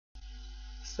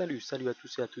Salut à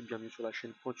tous et à toutes, bienvenue sur la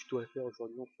chaîne PointTutoFR.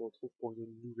 Aujourd'hui on se retrouve pour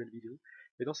une nouvelle vidéo.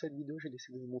 Et dans cette vidéo j'ai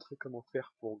décidé de vous montrer comment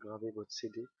faire pour graver votre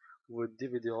CD ou votre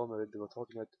DVD-ROM avec de votre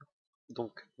ordinateur.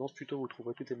 Donc dans ce tuto vous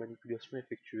trouverez toutes les manipulations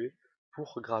effectuées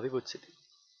pour graver votre CD.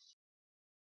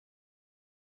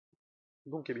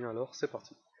 Donc et bien alors c'est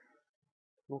parti.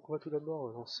 Donc on va tout d'abord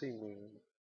lancer une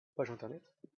page internet.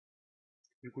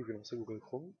 Du coup je vais lancer Google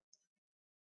Chrome.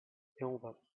 Et on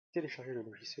va télécharger le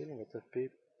logiciel, on va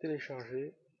taper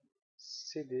télécharger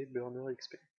CD Burner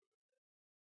XP.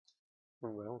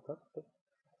 Donc voilà on tape.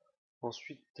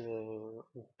 Ensuite,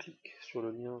 on clique sur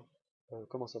le lien,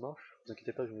 comment ça marche, ne vous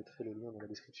inquiétez pas, je mettrai le lien dans la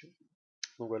description.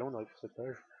 Donc voilà, on arrive sur cette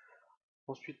page.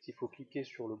 Ensuite, il faut cliquer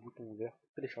sur le bouton vert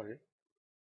télécharger.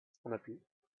 On appuie.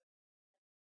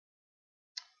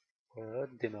 Voilà,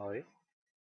 démarrer.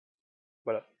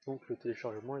 Voilà, donc le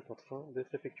téléchargement est en train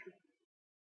d'être effectué.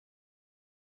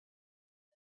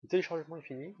 Le téléchargement est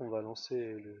fini, on va lancer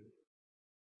le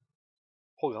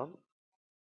programme.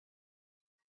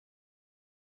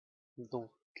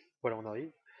 Donc voilà, on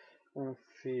arrive. On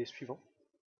fait suivant.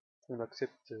 On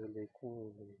accepte les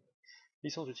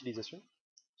licences d'utilisation.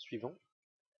 Suivant.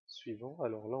 Suivant.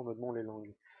 Alors là, on me demande les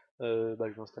langues. Je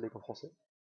vais installer qu'en français.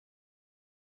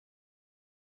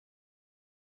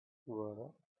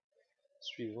 Voilà.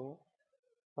 Suivant.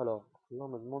 Alors, là on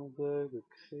me demande de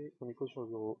créer un écho sur le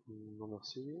bureau. Non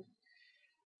merci.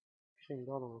 Créer une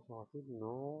barre dans l'instant rapide.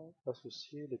 Non.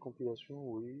 Associer les compilations.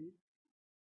 Oui.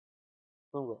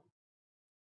 Donc voilà.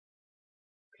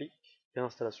 Clic. Et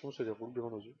l'installation se déroule devant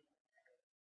nos yeux.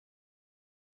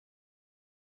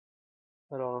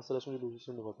 Alors l'installation du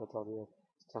logiciel ne va pas tarder à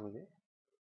se terminer.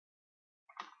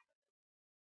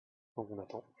 Donc on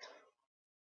attend.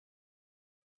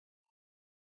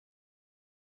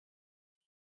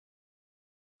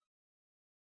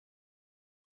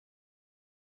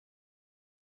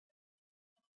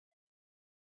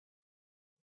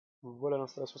 Voilà,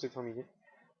 l'installation s'est terminée.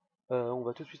 On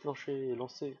va tout de suite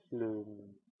lancer le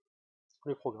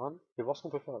programme et voir ce qu'on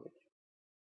peut faire avec.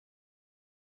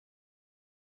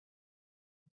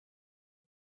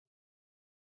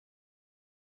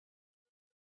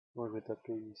 Donc je vais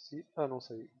taper ici. Ah non,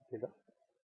 ça y est, il est là.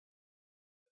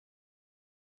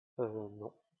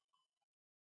 Non.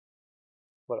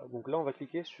 Voilà, donc là on va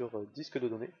cliquer sur disque de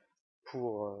données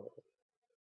pour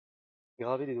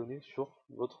graver des données sur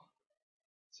votre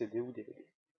CD ou DVD.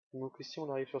 Donc ici on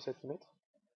arrive sur cette fenêtre.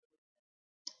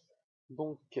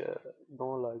 Donc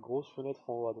dans la grosse fenêtre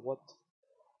en haut à droite,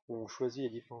 on choisit les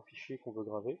différents fichiers qu'on veut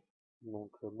graver.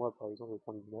 Donc moi par exemple je vais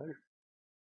prendre une image.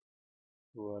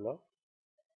 Voilà.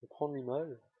 Je vais prendre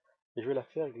l'image et je vais la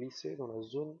faire glisser dans la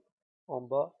zone en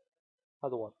bas à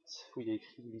droite, où il y a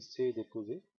écrit glisser et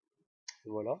déposer.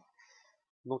 Voilà.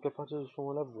 Donc à partir de ce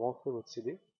moment-là, vous rentrez votre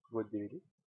CD, votre DVD,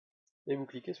 et vous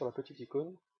cliquez sur la petite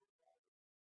icône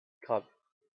grave.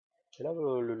 Et là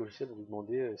le logiciel va vous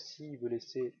demander s'il veut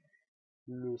laisser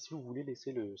si vous voulez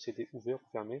laisser le CD ouvert ou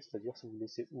fermé, c'est-à-dire si vous le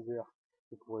laissez ouvert,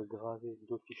 vous pourrez graver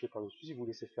d'autres fichiers par-dessus. Si vous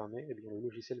laissez fermé, eh bien, le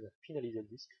logiciel va finaliser le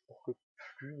disque pour que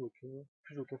plus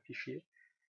aucun fichier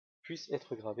puisse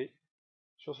être gravé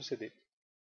sur ce CD.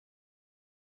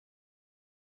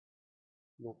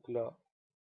 Donc là,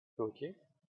 OK.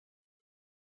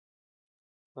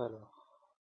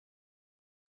 Alors,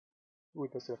 où est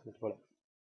passée la fenêtre? Voilà.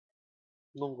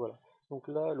 Donc voilà. Donc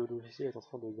là, le logiciel est en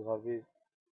train de graver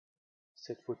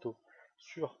cette photo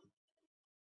sur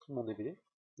mon DVD.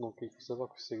 Donc il faut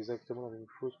savoir que c'est exactement la même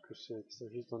chose que qu'il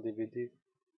s'agisse d'un DVD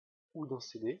ou d'un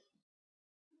CD.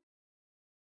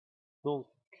 Donc,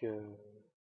 on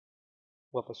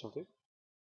va patienter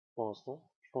pour l'instant.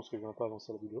 Je pense que je vais un peu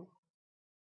avancer la vidéo.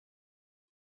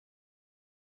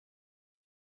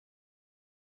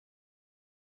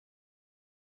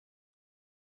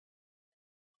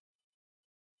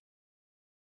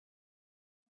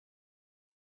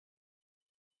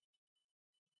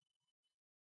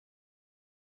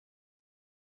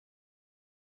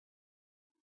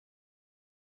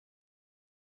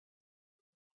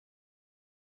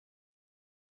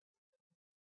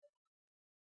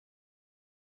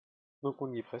 Donc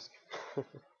on y est presque.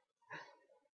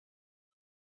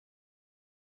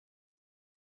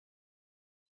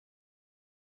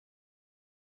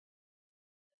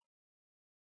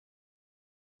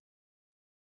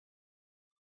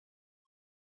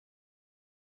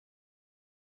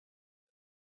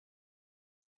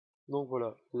 Donc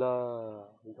voilà, la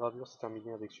gravure s'est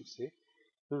terminée avec succès.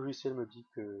 Le logiciel me dit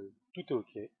que tout est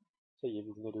OK. Ça y est,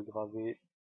 vous venez de graver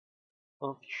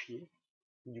un fichier,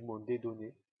 du moins des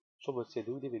données, sur votre CD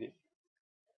ou DVD.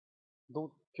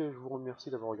 Donc je vous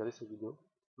remercie d'avoir regardé cette vidéo.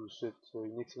 Je vous souhaite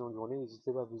une excellente journée.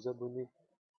 N'hésitez pas à vous abonner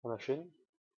à la chaîne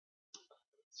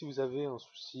Si vous avez un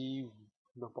souci ou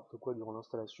n'importe quoi durant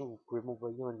l'installation, vous pouvez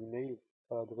m'envoyer un email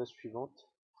à l'adresse suivante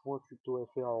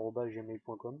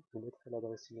 .tutofr@gmail.com. Je mettrai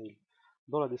l'adresse email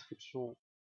dans la description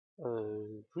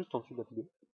juste en dessous de la vidéo.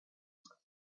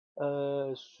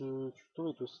 Ce tuto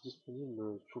est aussi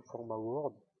disponible sous format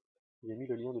Word. J'ai mis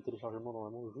le lien de téléchargement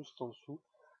normalement juste en dessous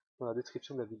dans la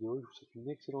description de la vidéo. Je vous souhaite une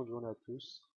excellente journée à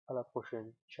tous. À la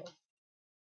prochaine. Ciao.